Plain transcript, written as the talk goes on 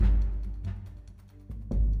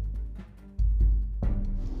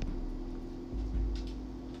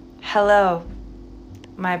Hello,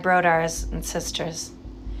 my brodars and sisters.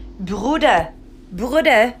 Bruder.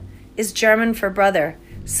 Bruder is German for brother.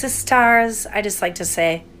 Sisters, I just like to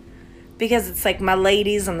say, because it's like my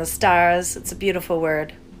ladies and the stars. It's a beautiful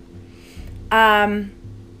word. We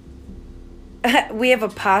have a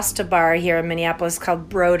pasta bar here in Minneapolis called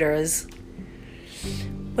Broders.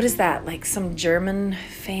 What is that? Like some German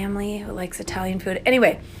family who likes Italian food?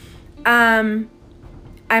 Anyway,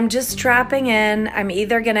 I'm just dropping in. I'm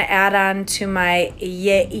either going to add on to my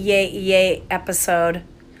yay episode,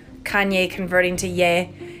 Kanye converting to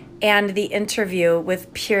yay, and the interview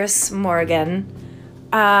with Piers Morgan.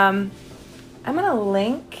 I'm going to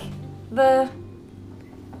link the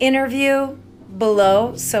interview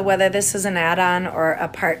below, so whether this is an add-on or a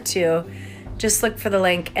part 2, just look for the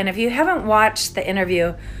link. And if you haven't watched the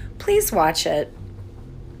interview, please watch it.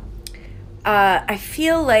 I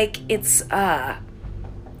feel like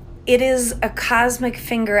it is a cosmic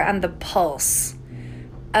finger on the pulse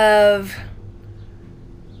of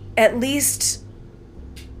at least,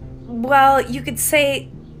 well, you could say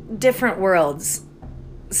different worlds.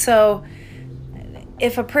 So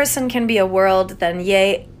if a person can be a world, then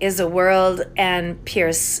Ye is a world and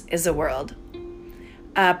Piers is a world.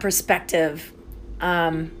 Perspective,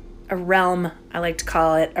 a realm, I like to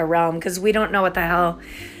call it a realm, because we don't know what the hell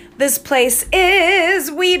this place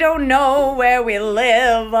is. We don't know where we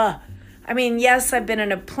live. I mean, yes, I've been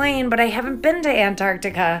in a plane, but I haven't been to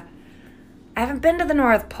Antarctica. I haven't been to the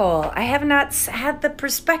North Pole. I have not had the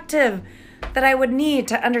perspective that I would need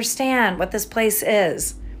to understand what this place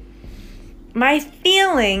is. My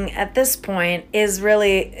feeling at this point is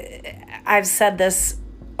really, I've said this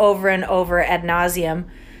over and over ad nauseum,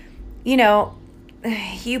 you know,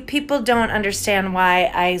 you people don't understand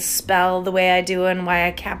why I spell the way I do and why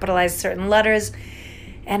I capitalize certain letters.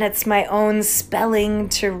 And it's my own spelling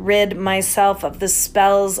to rid myself of the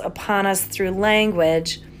spells upon us through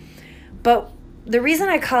language. But the reason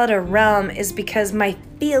I call it a realm is because my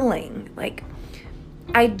feeling, like,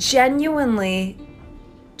 I genuinely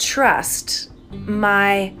trust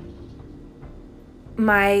my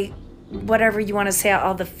whatever you want to say,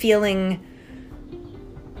 all the feeling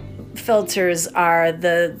filters are,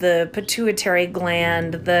 the pituitary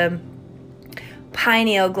gland, the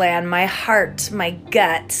pineal gland, my heart, my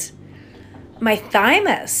gut, my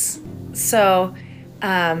thymus. So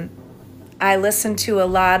I listen to a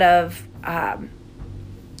lot of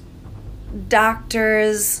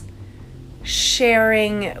doctors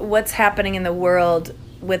sharing what's happening in the world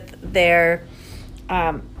with their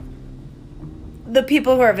the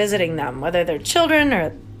people who are visiting them, whether they're children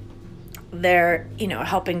or they're, you know,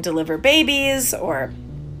 helping deliver babies or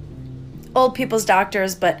old people's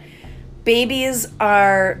doctors. But babies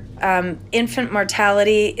are, infant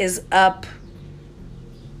mortality is up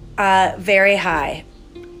very high.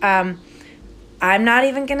 I'm not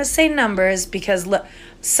even going to say numbers because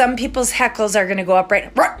some people's heckles are going to go up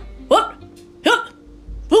right. What? Yeah.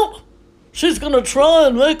 Well, she's going to try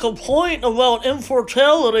and make a point about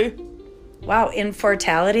infertility. Wow,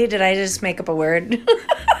 infertility? Did I just make up a word?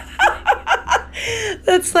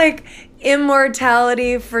 That's like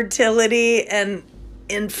immortality, fertility, and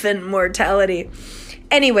infant mortality.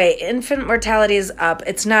 Anyway, infant mortality is up.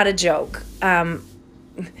 It's not a joke. You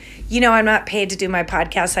know, I'm not paid to do my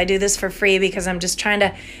podcast. I do this for free because I'm just trying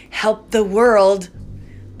to help the world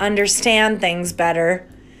understand things better.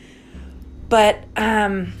 But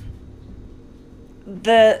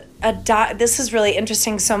this is really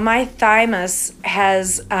interesting. So my thymus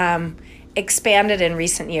has expanded in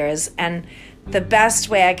recent years, and the best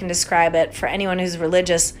way I can describe it for anyone who's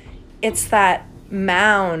religious, it's that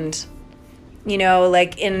mound, you know,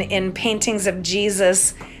 like in paintings of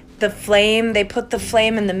Jesus, the flame, they put the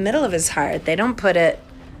flame in the middle of his heart. They don't put it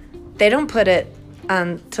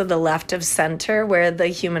to the left of center where the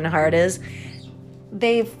human heart is.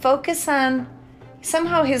 They focus on,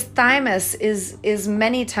 somehow his thymus is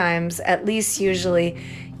many times, at least usually,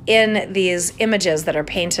 in these images that are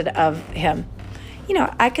painted of him. You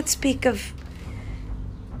know, I could speak of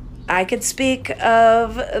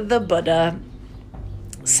the Buddha.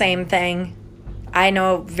 Same thing. I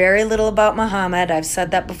know very little about Muhammad. I've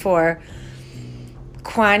said that before.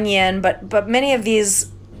 Kuan Yin, but many of these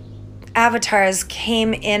avatars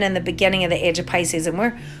came in the beginning of the age of Pisces,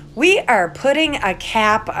 and we are putting a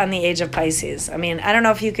cap on the age of Pisces. I mean, I don't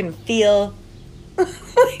know if you can feel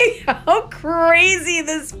like how crazy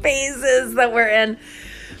this phase is that we're in.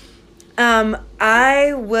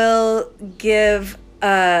 I will give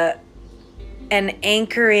an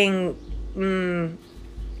anchoring,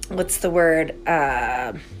 what's the word?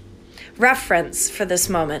 reference for this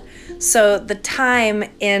moment. So the time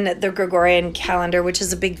in the Gregorian calendar, which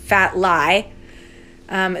is a big fat lie,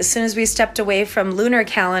 as soon as we stepped away from lunar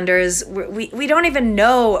calendars, we don't even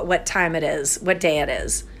know what time it is, what day it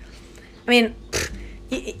is. I mean,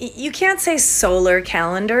 you can't say solar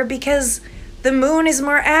calendar because the moon is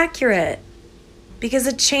more accurate, because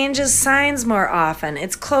it changes signs more often.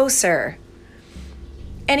 It's closer.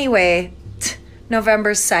 Anyway,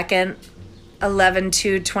 November 2nd,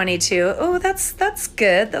 11/2/22. Oh, that's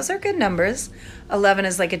good. Those are good numbers. 11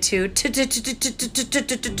 is like a 2.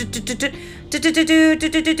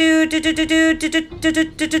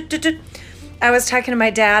 I was talking to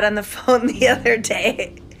my dad on the phone the other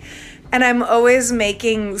day, and I'm always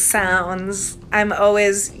making sounds. I'm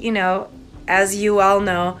always, as you all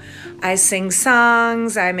know, I sing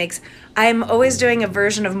songs. I'm always doing a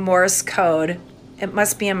version of Morse code. It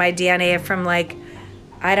must be in my DNA from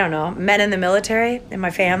I don't know, men in the military in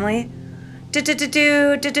my family. My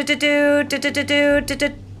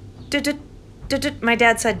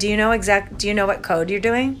dad said, do you know what code you're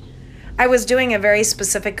doing? I was doing a very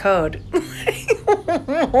specific code.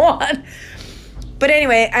 What? But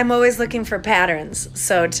anyway, I'm always looking for patterns.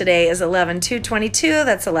 So today is 11/2/22.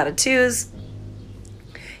 That's a lot of twos.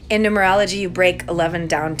 In numerology, you break 11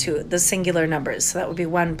 down to the singular numbers. So that would be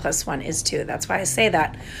 1 + 1 is 2. That's why I say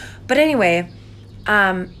that. But anyway,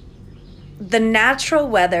 the natural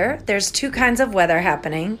weather, there's two kinds of weather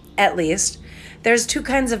happening, at least. There's two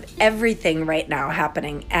kinds of everything right now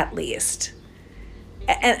happening, at least.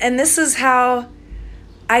 And this is how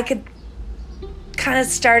I could kind of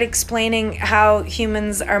start explaining how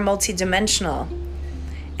humans are multidimensional.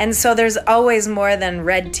 And so there's always more than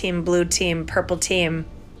red team, blue team, purple team,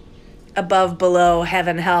 above, below,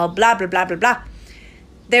 heaven, hell, blah, blah, blah, blah, blah.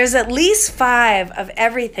 There's at least 5 of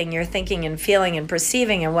everything you're thinking and feeling and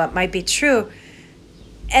perceiving and what might be true.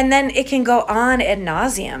 And then it can go on ad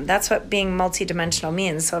nauseum. That's what being multidimensional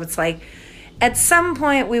means. So it's like, at some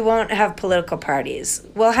point, we won't have political parties.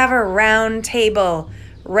 We'll have a round table,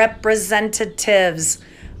 representatives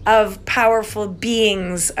of powerful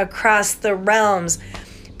beings across the realms.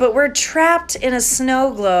 But we're trapped in a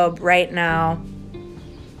snow globe right now.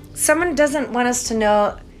 Someone doesn't want us to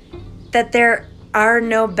know that there are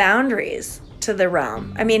no boundaries to the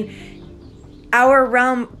realm. I mean, our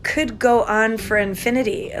realm could go on for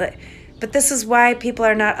infinity. But this is why people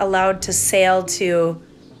are not allowed to sail to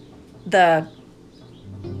the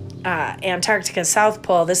Antarctica South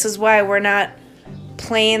Pole. This is why we're not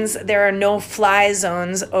planes. There are no fly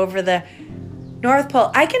zones over the North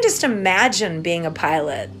Pole. I can just imagine being a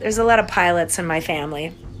pilot. There's a lot of pilots in my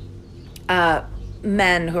family,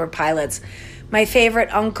 men who are pilots. My favorite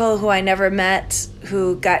uncle, who I never met,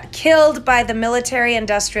 who got killed by the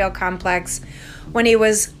military-industrial complex when he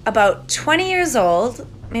was about 20 years old.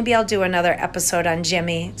 Maybe I'll do another episode on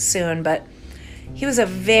Jimmy soon, but he was a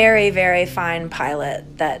very, very fine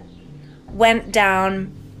pilot that went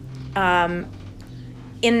down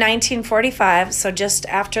in 1945, so just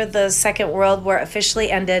after the Second World War officially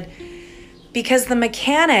ended, because the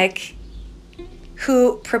mechanic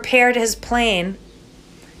who prepared his plane,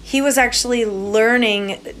 he was actually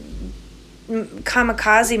learning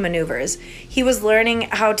kamikaze maneuvers. He was learning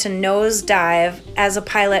how to nosedive as a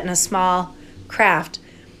pilot in a small craft.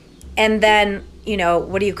 And then,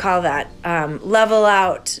 what do you call that? Level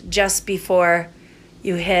out just before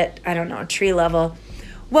you hit, tree level.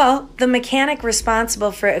 Well, the mechanic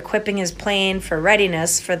responsible for equipping his plane for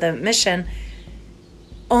readiness for the mission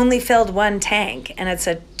only filled one tank, and it's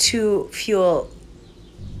a 2-fuel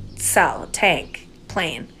cell tank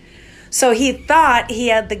plane. So he thought he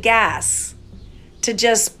had the gas to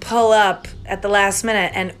just pull up at the last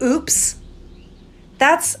minute, and oops,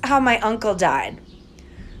 that's how my uncle died.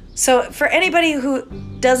 So for anybody who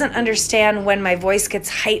doesn't understand when my voice gets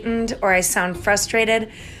heightened or I sound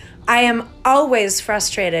frustrated, I am always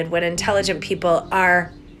frustrated when intelligent people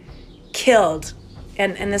are killed.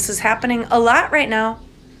 And this is happening a lot right now.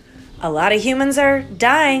 A lot of humans are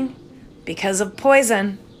dying because of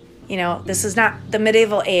poison. This is not the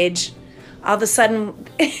medieval age. All of a sudden,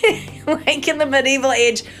 like in the medieval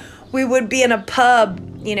age, we would be in a pub,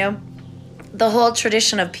 the whole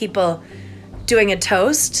tradition of people doing a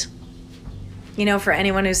toast, for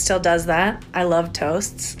anyone who still does that. I love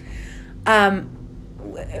toasts.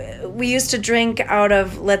 We used to drink out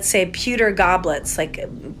of, let's say, pewter goblets, like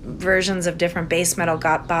versions of different base metal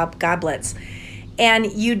goblets.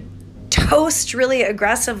 And you toast really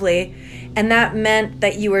aggressively, and that meant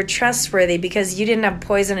that you were trustworthy because you didn't have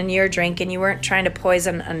poison in your drink and you weren't trying to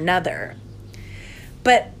poison another.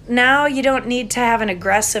 But now you don't need to have an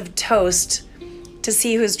aggressive toast to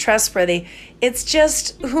see who's trustworthy. It's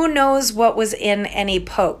just who knows what was in any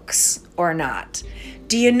pokes or not.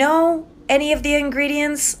 Do you know any of the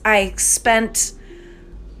ingredients? I spent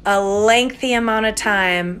a lengthy amount of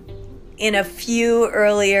time in a few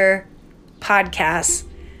earlier podcasts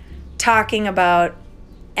talking about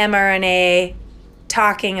mRNA,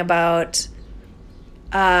 talking about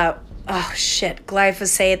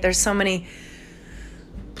glyphosate. There's so many.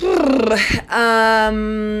 What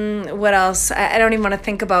else? I don't even want to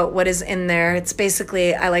think about what is in there. It's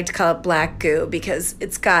basically, I like to call it black goo because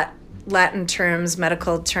it's got Latin terms,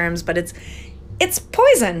 medical terms, but it's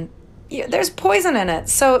poison. There's poison in it.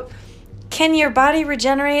 So can your body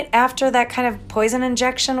regenerate after that kind of poison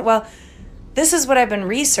injection? Well, this is what I've been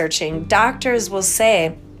researching. Doctors will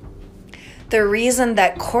say the reason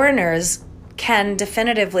that coroners can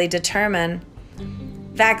definitively determine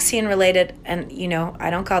vaccine-related, and I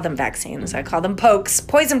don't call them vaccines, I call them pokes,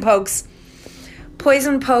 poison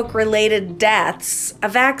poke-related deaths. A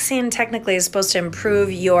vaccine technically is supposed to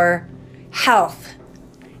improve your health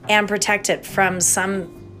and protect it from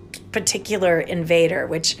some particular invader,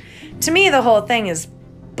 which to me the whole thing is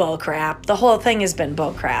bullcrap. The whole thing has been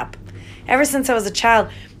bullcrap. Ever since I was a child.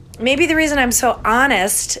 Maybe the reason I'm so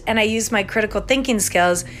honest and I use my critical thinking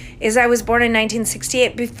skills is I was born in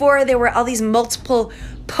 1968 before there were all these multiple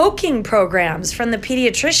poking programs from the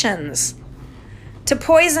pediatricians to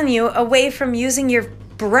poison you away from using your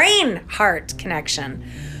brain-heart connection.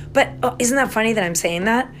 But isn't that funny that I'm saying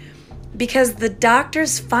that? Because the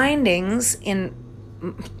doctor's findings in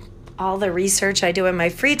all the research I do in my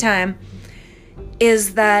free time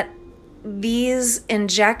is that these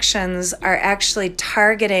injections are actually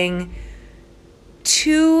targeting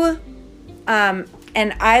two, and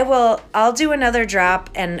I'll do another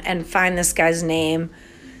drop and find this guy's name.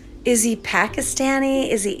 Is he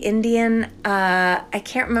Pakistani? Is he Indian? I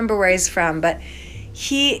can't remember where he's from, but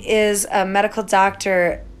he is a medical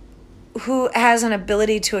doctor who has an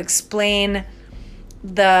ability to explain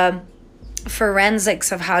the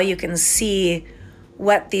forensics of how you can see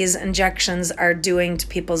what these injections are doing to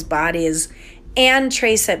people's bodies and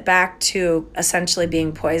trace it back to essentially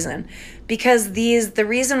being poison. Because the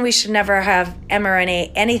reason we should never have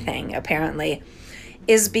mRNA anything, apparently,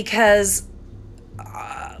 is because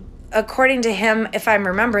according to him, if I'm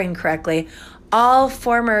remembering correctly, all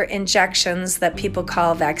former injections that people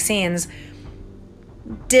call vaccines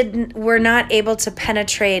were not able to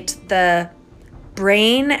penetrate the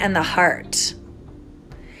brain and the heart.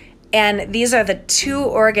 And these are the two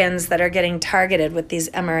organs that are getting targeted with these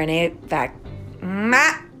mRNA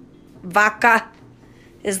Vaca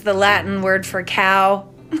is the Latin word for cow.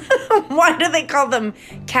 Why do they call them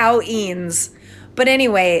cow-eans? But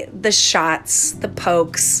anyway, the shots, the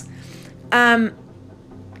pokes.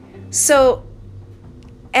 So,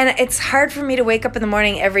 and it's hard for me to wake up in the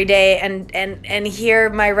morning every day and hear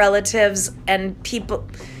my relatives and people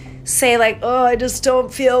say like, oh, I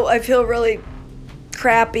feel really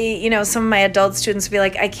crappy. Some of my adult students will be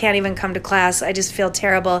like, I can't even come to class. I just feel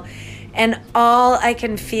terrible. And all I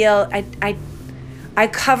can feel, I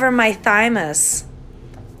cover my thymus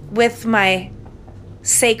with my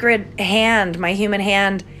sacred hand, my human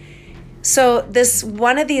hand. So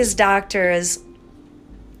one of these doctors,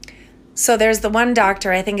 so there's the one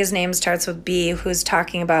doctor, I think his name starts with B, who's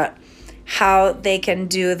talking about how they can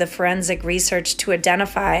do the forensic research to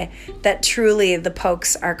identify that truly the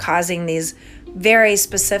pokes are causing these very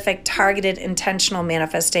specific, targeted, intentional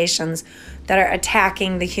manifestations that are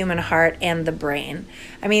attacking the human heart and the brain.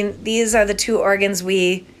 I mean, these are the two organs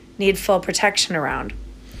we need full protection around.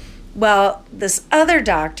 Well, this other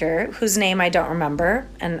doctor, whose name I don't remember,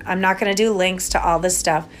 and I'm not going to do links to all this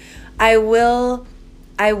stuff, I will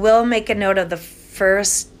make a note of the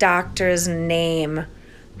first doctor's name,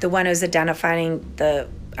 the one who's identifying the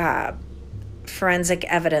forensic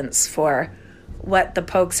evidence for what the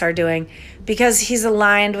pokes are doing, because he's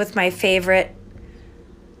aligned with my favorite.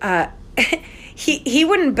 He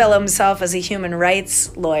wouldn't bill himself as a human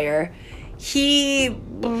rights lawyer.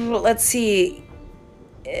 Let's see,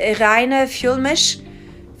 Rainer Fulmich,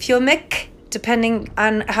 depending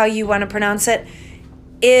on how you want to pronounce it,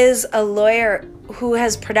 is a lawyer who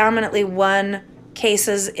has predominantly won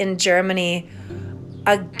cases in Germany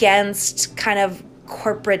against kind of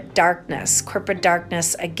corporate darkness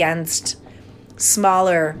against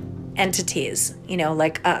smaller entities,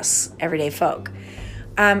 like us, everyday folk.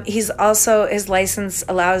 He's also, his license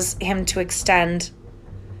allows him to extend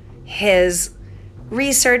his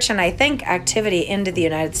research and I think activity into the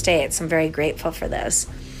United States. I'm very grateful for this.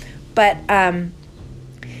 But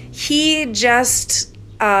he just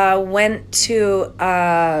went to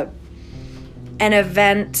an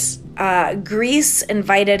event Greece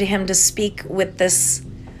invited him to speak with this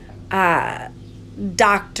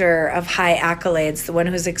doctor of high accolades, the one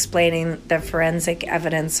who's explaining the forensic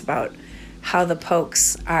evidence about how the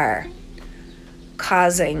pokes are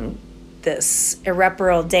causing this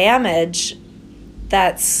irreparable damage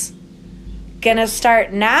that's gonna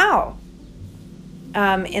start now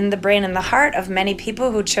in the brain and the heart of many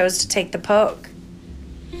people who chose to take the poke.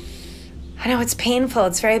 I know it's painful,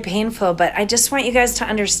 it's very painful, but I just want you guys to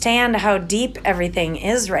understand how deep everything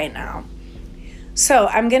is right now. So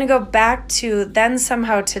I'm gonna go back to then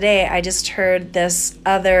somehow today I just heard this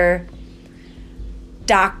other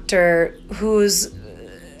doctor who's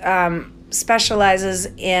specializes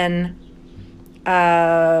in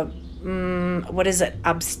what is it,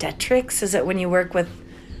 obstetrics? Is it when you work with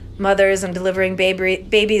mothers and delivering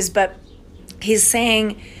babies? But he's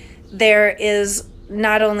saying there is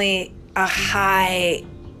not only a high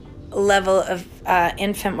level of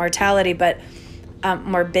infant mortality, but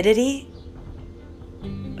morbidity,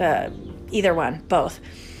 either one, both.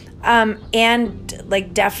 And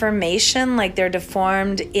like deformation, like they're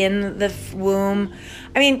deformed in the womb.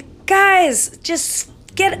 I mean, guys, just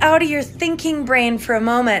get out of your thinking brain for a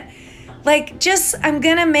moment. Like, just, I'm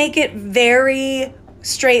gonna make it very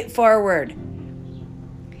straightforward.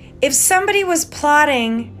 If somebody was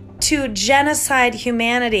plotting to genocide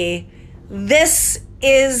humanity, this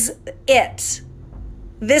is it.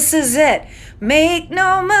 This is it. Make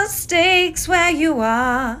no mistakes where you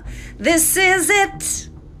are. This is it.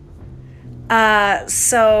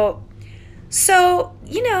 So,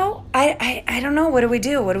 you know, I don't know. What do we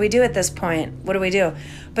do? What do we do at this point? What do we do?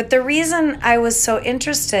 But the reason I was so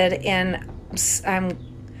interested in,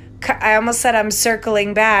 I almost said I'm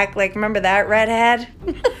circling back. Like, remember that redhead?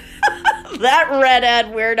 That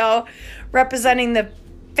redhead weirdo representing the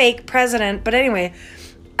fake president. But anyway,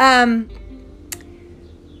 I'm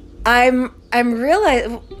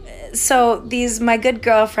realizing, so these, my good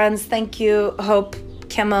girlfriends, thank you, Hope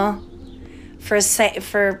Kimmel,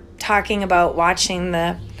 for talking about watching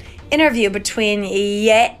the interview between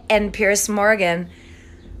Ye and Piers Morgan.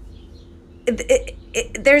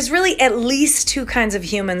 There's really at least two kinds of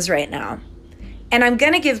humans right now. And I'm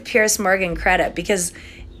going to give Piers Morgan credit because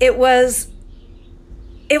it was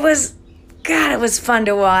fun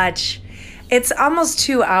to watch. It's almost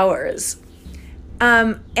 2 hours.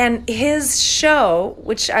 And his show,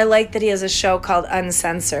 which I like that he has a show called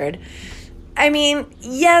Uncensored. I mean,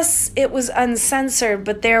 yes, it was uncensored,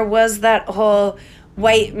 but there was that whole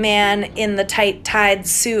white man in the tight-tied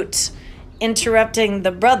suit interrupting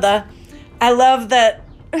the brother. I love that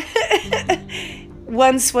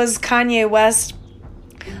once was Kanye West,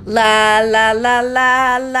 la, la, la,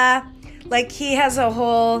 la, la. Like, he has a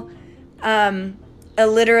whole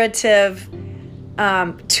alliterative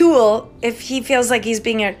tool. If he feels like he's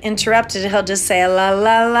being interrupted, he'll just say la,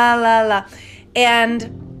 la, la, la, la.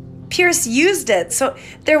 And Piers used it. So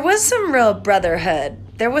there was some real brotherhood.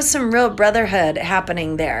 There was some real brotherhood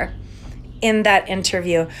happening there in that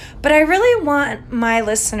interview. But I really want my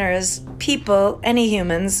listeners, people, any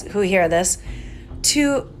humans who hear this,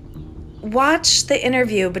 to watch the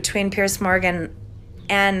interview between Piers Morgan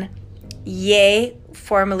and Ye,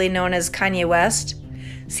 formerly known as Kanye West.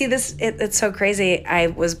 See, this, it's so crazy. I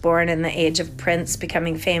was born in the age of Prince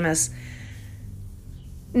becoming famous.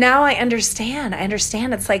 Now I understand.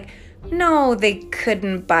 It's like, no, they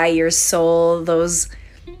couldn't buy your soul,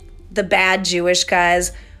 the bad Jewish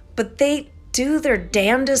guys, but they do their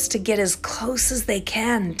damnedest to get as close as they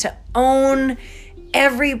can, to own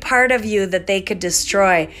every part of you that they could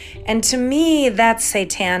destroy. And to me, that's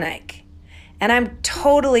satanic. And I'm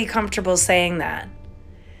totally comfortable saying that.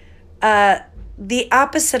 The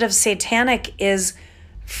opposite of satanic is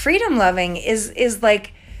freedom-loving, is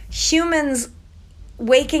like humans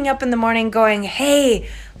waking up in the morning going, hey,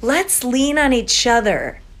 let's lean on each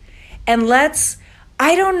other. And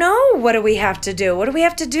I don't know, what do we have to do? What do we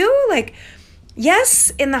have to do? Like, yes,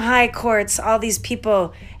 in the high courts, all these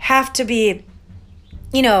people have to be,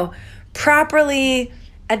 properly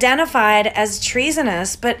identified as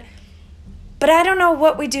treasonous, but I don't know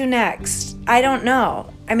what we do next. I don't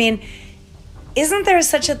know. I mean, isn't there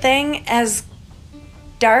such a thing as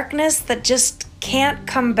darkness that just can't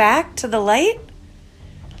come back to the light?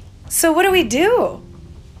 So what do we do?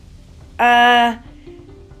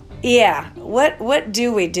 Yeah, what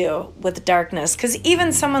do we do with darkness? Because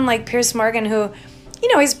even someone like Piers Morgan, who,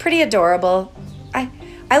 he's pretty adorable.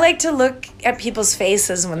 I like to look at people's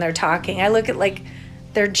faces when they're talking. I look at, like,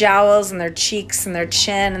 their jowls and their cheeks and their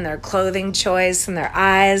chin and their clothing choice and their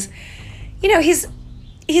eyes.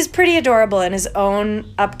 He's pretty adorable in his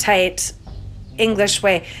own uptight English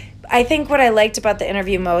way. I think what I liked about the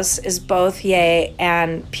interview most is both Ye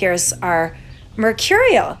and Piers are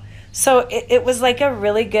mercurial. So it was like a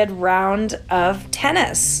really good round of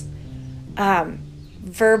tennis.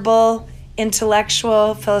 Verbal,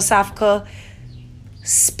 intellectual, philosophical,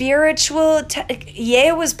 spiritual.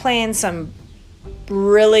 Ye was playing some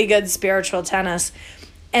really good spiritual tennis.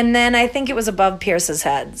 And then I think it was above Pierce's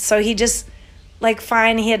head. So he just, like,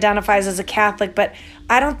 fine, he identifies as a Catholic, but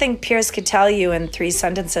I don't think Piers could tell you in 3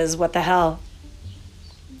 sentences what the hell,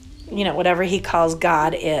 whatever he calls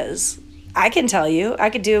God is. I can tell you. I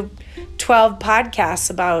could do 12 podcasts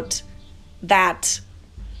about that.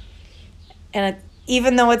 And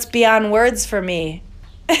even though it's beyond words for me,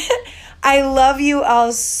 I love you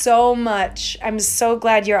all so much. I'm so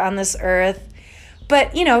glad you're on this earth.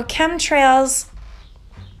 But, chemtrails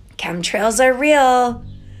are real.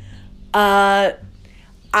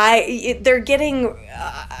 They're getting,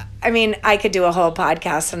 I could do a whole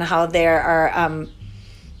podcast on how they are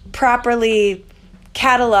properly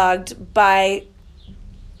cataloged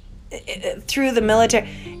through the military.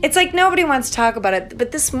 It's like nobody wants to talk about it,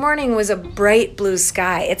 but this morning was a bright blue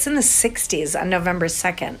sky. It's in the 60s on November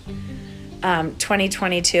 2nd,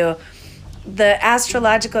 2022. The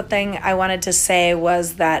astrological thing I wanted to say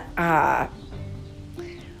was that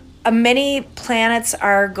many planets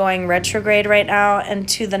are going retrograde right now, and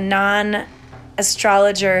to the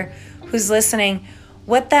non-astrologer who's listening,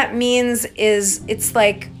 what that means is it's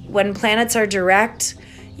like when planets are direct,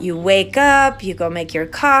 you wake up, you go make your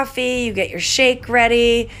coffee, you get your shake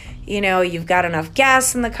ready, you've got enough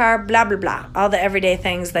gas in the car, blah, blah, blah, all the everyday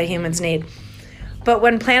things that humans need. But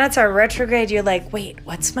when planets are retrograde, you're like, wait,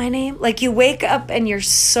 what's my name? Like, you wake up and you're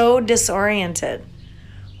so disoriented.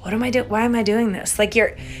 What am I doing? Why am I doing this? Like,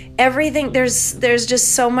 everything, there's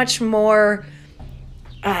just so much more,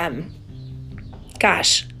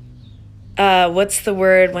 what's the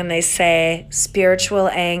word when they say spiritual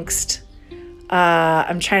angst?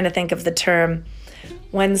 I'm trying to think of the term.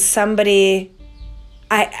 When somebody,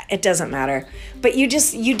 it doesn't matter, but you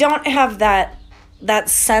don't have that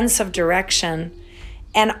sense of direction.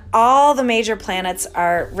 And all the major planets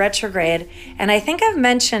are retrograde. And I think I've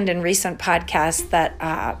mentioned in recent podcasts that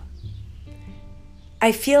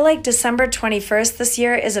I feel like December 21st this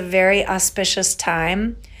year is a very auspicious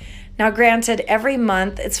time. Now, granted, every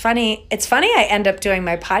month, it's funny I end up doing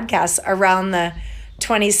my podcasts around the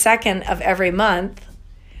 22nd of every month.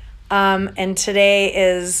 And today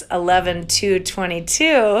is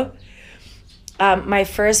 11/2/22. My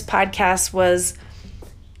first podcast was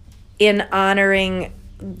in honoring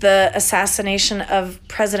the assassination of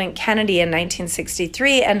President Kennedy in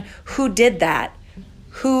 1963. And who did that?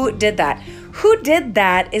 Who did that? Who did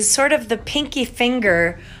that is sort of the pinky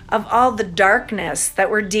finger of all the darkness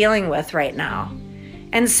that we're dealing with right now.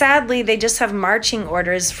 And sadly, they just have marching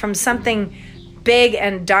orders from something big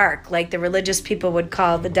and dark, like the religious people would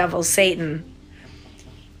call the devil Satan.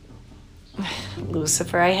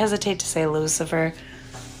 Lucifer. I hesitate to say Lucifer.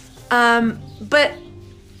 But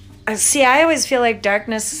see, I always feel like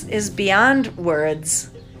darkness is beyond words.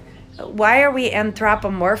 Why are we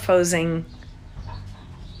anthropomorphizing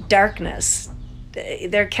darkness?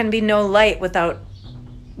 There can be no light without...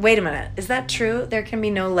 Wait a minute. Is that true? There can be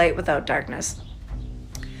no light without darkness.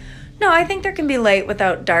 No, I think there can be light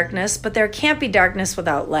without darkness, but there can't be darkness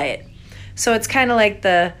without light. So it's kind of like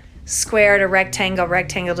the square to rectangle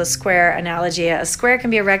to square analogy. A square can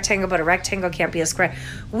be a rectangle, but a rectangle can't be a square.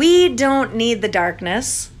 We don't need the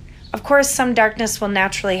darkness. Of course, some darkness will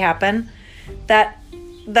naturally happen.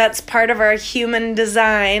 That's part of our human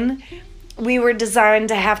design. We were designed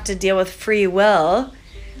to have to deal with free will.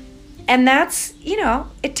 And that's,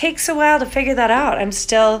 it takes a while to figure that out. I'm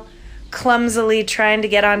still clumsily trying to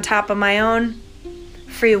get on top of my own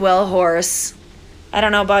free will horse. I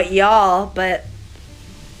don't know about y'all, but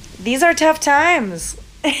these are tough times.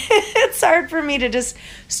 It's hard for me to just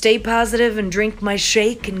stay positive and drink my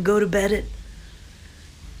shake and go to bed at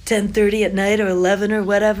 10:30 at night or 11 or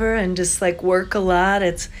whatever and just like work a lot.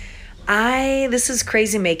 This is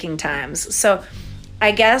crazy making times. So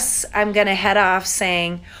I guess I'm going to head off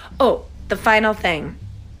saying, the final thing.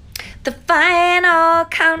 The final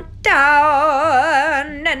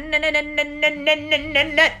countdown.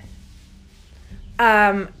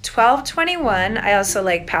 12:21. I also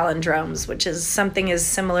like palindromes, which is something is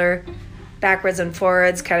similar backwards and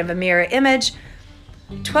forwards, kind of a mirror image.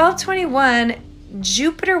 12:21,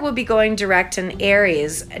 Jupiter will be going direct in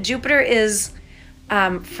Aries. Jupiter is,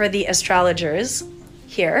 for the astrologers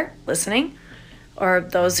here listening, or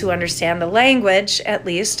those who understand the language, at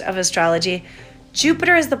least, of astrology,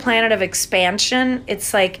 Jupiter is the planet of expansion.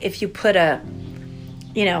 It's like if you put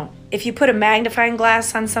if you put a magnifying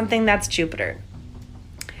glass on something, that's Jupiter.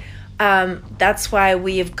 That's why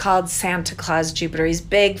we've called Santa Claus Jupiter. He's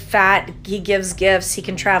big, fat, he gives gifts, he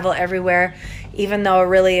can travel everywhere, even though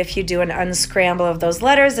really if you do an unscramble of those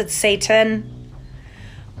letters, it's Satan.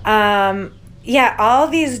 Yeah, all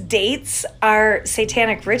these dates are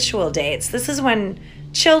satanic ritual dates. This is when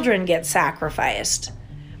children get sacrificed.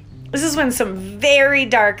 This is when some very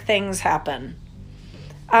dark things happen.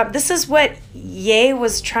 This is what Ye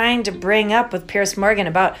was trying to bring up with Piers Morgan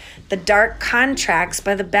about the dark contracts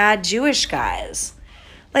by the bad Jewish guys.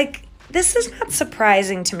 Like, this is not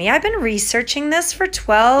surprising to me. I've been researching this for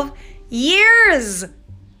 12 years.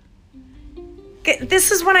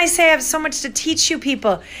 This is when I say I have so much to teach you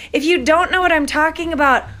people. If you don't know what I'm talking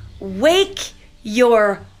about, wake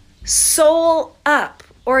your soul up,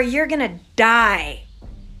 or you're going to die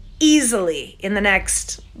easily in the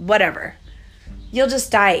next whatever. You'll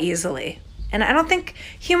just die easily. And I don't think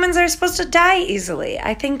humans are supposed to die easily.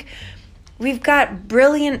 I think we've got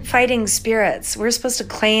brilliant fighting spirits. We're supposed to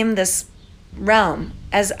claim this realm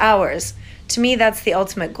as ours. To me, that's the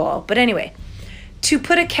ultimate goal. But anyway, to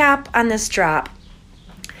put a cap on this drop,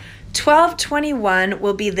 12/21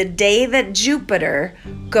 will be the day that Jupiter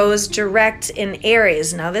goes direct in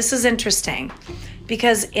Aries. Now, this is interesting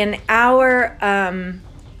because in our,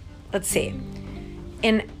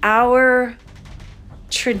 in our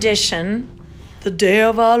tradition, the day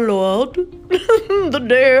of our Lord, the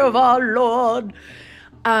day of our Lord,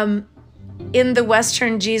 in the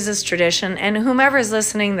Western Jesus tradition, and whomever is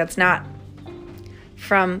listening that's not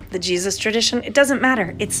from the Jesus tradition, it doesn't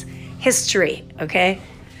matter. It's history, okay?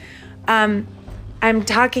 I'm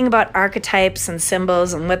talking about archetypes and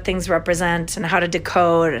symbols and what things represent and how to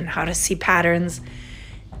decode and how to see patterns.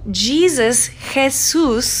 Jesus,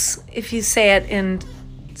 if you say it in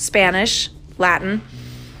Spanish, Latin,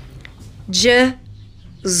 Jesus.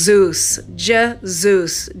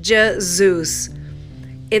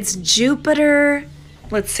 It's Jupiter.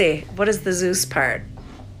 Let's see. What is the Zeus part?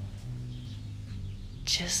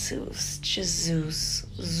 Jesus.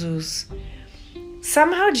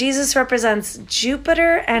 Somehow Jesus represents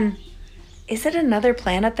Jupiter and is it another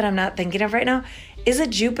planet that I'm not thinking of right now? Is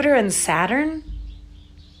it Jupiter and Saturn?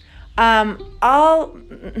 Maybe I'll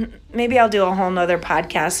do a whole nother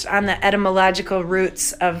podcast on the etymological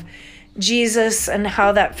roots of Jesus and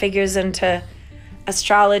how that figures into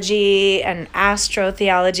astrology and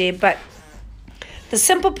astrotheology. But the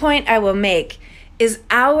simple point I will make is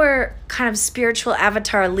our kind of spiritual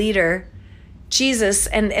avatar leader, Jesus,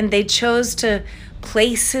 and they chose to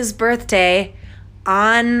place his birthday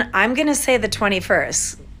on, I'm going to say the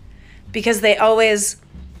 21st, because they always,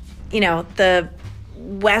 the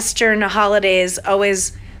Western holidays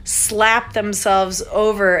always slap themselves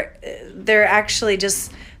over. They're actually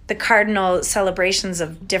just the cardinal celebrations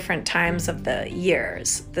of different times of the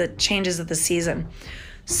years, the changes of the season.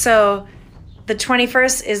 So the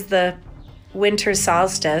 21st is the winter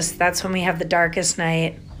solstice. That's when we have the darkest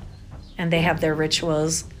night and they have their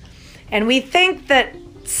rituals. And we think that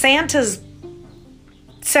Santa's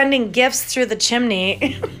sending gifts through the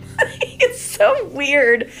chimney. It's so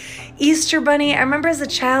weird. Easter Bunny, I remember as a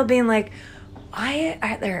child being like, why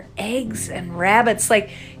are there eggs and rabbits? Like,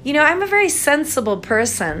 I'm a very sensible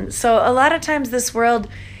person. So a lot of times this world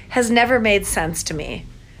has never made sense to me.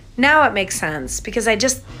 Now it makes sense because I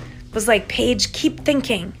just was like, Paige, keep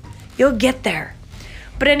thinking. You'll get there.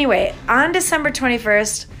 But anyway, on December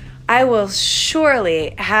 21st, I will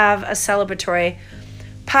surely have a celebratory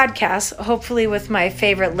podcast, hopefully with my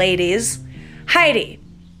favorite ladies. Heidi,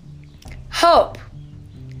 Hope,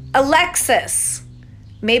 Alexis,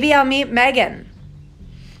 maybe I'll meet Megan.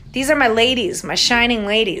 These are my ladies, my shining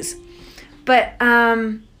ladies. But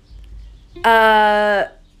on the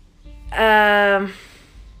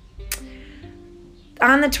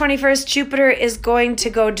 21st, Jupiter is going to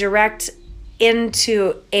go direct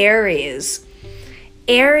into Aries.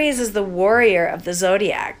 Aries is the warrior of the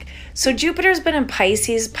zodiac. So Jupiter's been in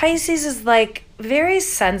Pisces. Pisces is like very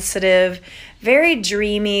sensitive, very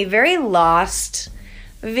dreamy, very lost,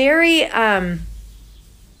 very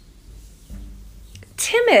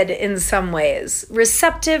timid in some ways.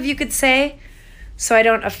 Receptive, you could say. So I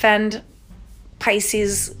don't offend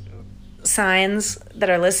Pisces signs that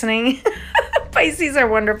are listening. Pisces are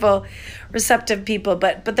wonderful, receptive people,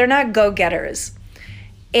 but they're not go-getters.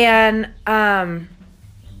 And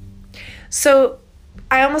so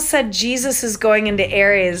I almost said Jesus is going into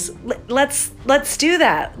Aries. Let's do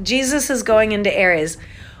that. Jesus is going into Aries.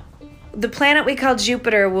 The planet we call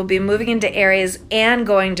Jupiter will be moving into Aries and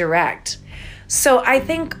going direct. So I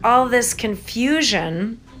think all this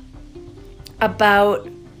confusion about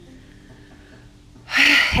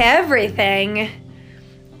everything,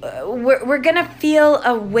 we're going to feel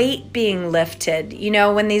a weight being lifted. You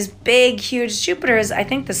know, when these big, huge, Jupiter is, I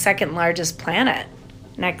think, the second largest planet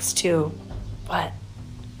next to what?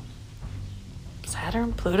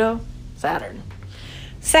 Saturn? Pluto? Saturn,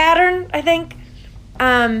 I think.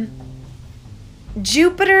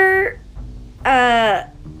 Jupiter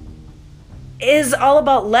is all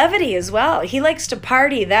about levity as well. He likes to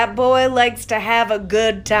party. That boy likes to have a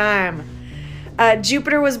good time.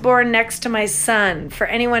 Jupiter was born next to my sun. For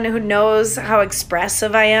anyone who knows how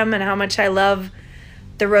expressive I am and how much I love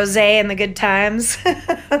the rosé and the good times,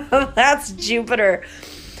 that's Jupiter.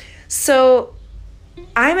 So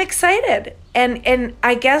I'm excited. And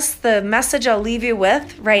I guess the message I'll leave you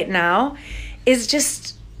with right now is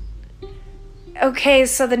just, okay,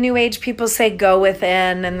 so the New Age people say go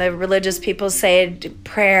within, and the religious people say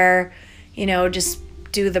prayer, you know, just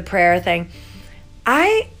do the prayer thing.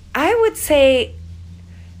 I would say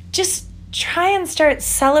just try and start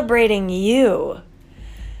celebrating you.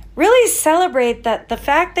 Really celebrate that the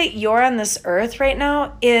fact that you're on this earth right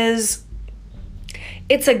now it's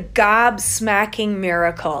a gobsmacking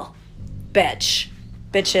miracle.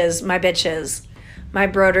 Bitches, my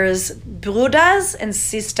brothers and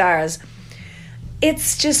sisters.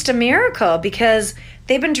 It's just a miracle because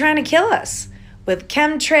they've been trying to kill us with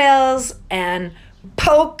chemtrails and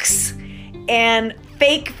pokes and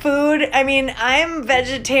fake food. I mean, I'm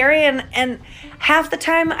vegetarian, and half the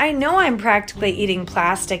time I know I'm practically eating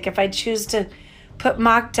plastic if I choose to put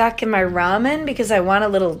mock duck in my ramen because I want a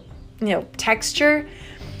little, texture.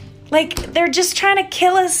 Like, they're just trying to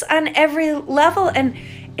kill us on every level. And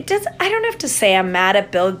I don't have to say I'm mad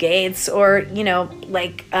at Bill Gates or,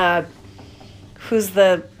 who's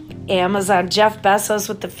the Amazon, Jeff Bezos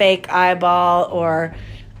with the fake eyeball, or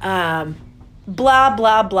blah,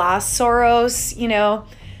 blah, blah, Soros,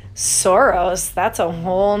 Soros, that's a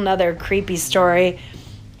whole nother creepy story.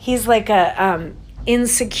 He's like a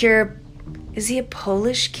insecure, is he a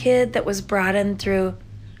Polish kid that was brought in through...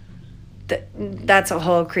 That's a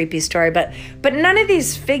whole creepy story, but none of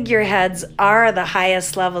these figureheads are the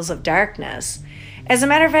highest levels of darkness. As a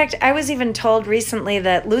matter of fact, I was even told recently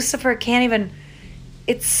that Lucifer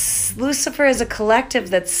Lucifer is a collective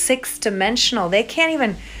that's 6-dimensional. They can't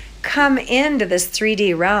even come into this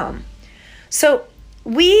 3D realm. So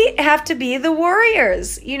we have to be the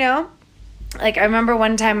warriors, Like, I remember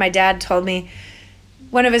one time my dad told me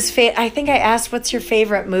one of his I think I asked, what's your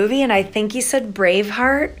favorite movie? And I think he said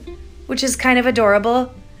Braveheart, which is kind of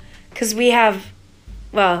adorable because we have,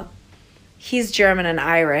 he's German and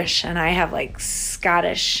Irish, and I have like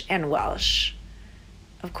Scottish and Welsh,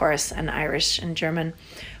 of course, and Irish and German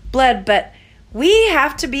blood. But we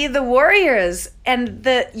have to be the warriors, and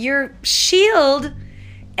your shield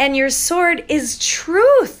and your sword is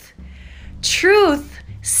truth,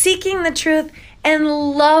 seeking the truth and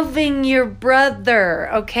loving your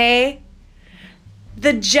brother, okay?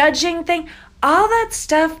 The judging thing, all that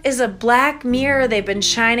stuff is a black mirror they've been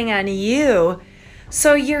shining on you.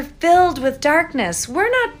 So you're filled with darkness.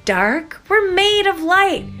 We're not dark. We're made of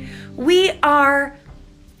light. We are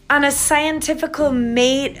on a scientifical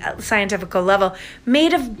level,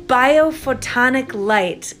 made of biophotonic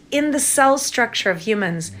light. In the cell structure of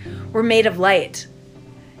humans, we're made of light.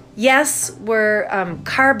 Yes, we're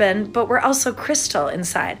carbon, but we're also crystal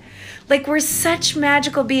inside. Like, we're such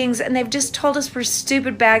magical beings, and they've just told us we're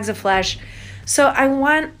stupid bags of flesh. So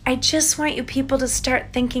I just want you people to start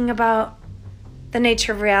thinking about the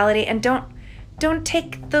nature of reality, and don't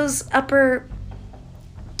take the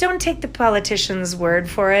politician's word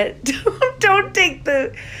for it. Don't take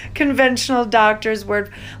the conventional doctor's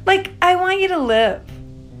word. Like, I want you to live.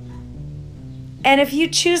 And if you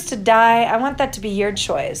choose to die, I want that to be your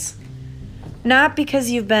choice. Not because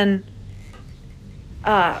you've been,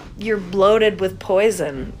 you're bloated with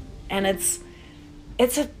poison, and it's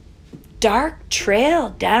a dark trail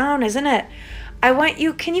down, isn't it?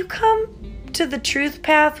 Can you come to the truth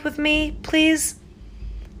path with me, please?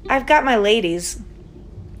 I've got my ladies,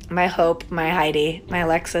 my Hope, my Heidi, my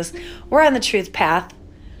Alexis. We're on the truth path.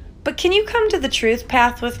 But can you come to the truth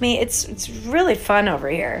path with me? It's really fun over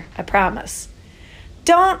here, I promise.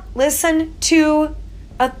 Don't listen to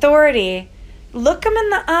authority. Look them in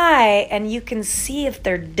the eye, and you can see if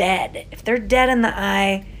they're dead. If they're dead in the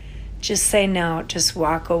eye, just say no. Just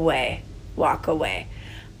walk away. Walk away.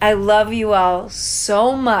 I love you all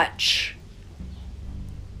so much.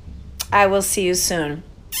 I will see you soon.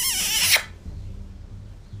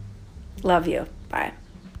 Love you. Bye.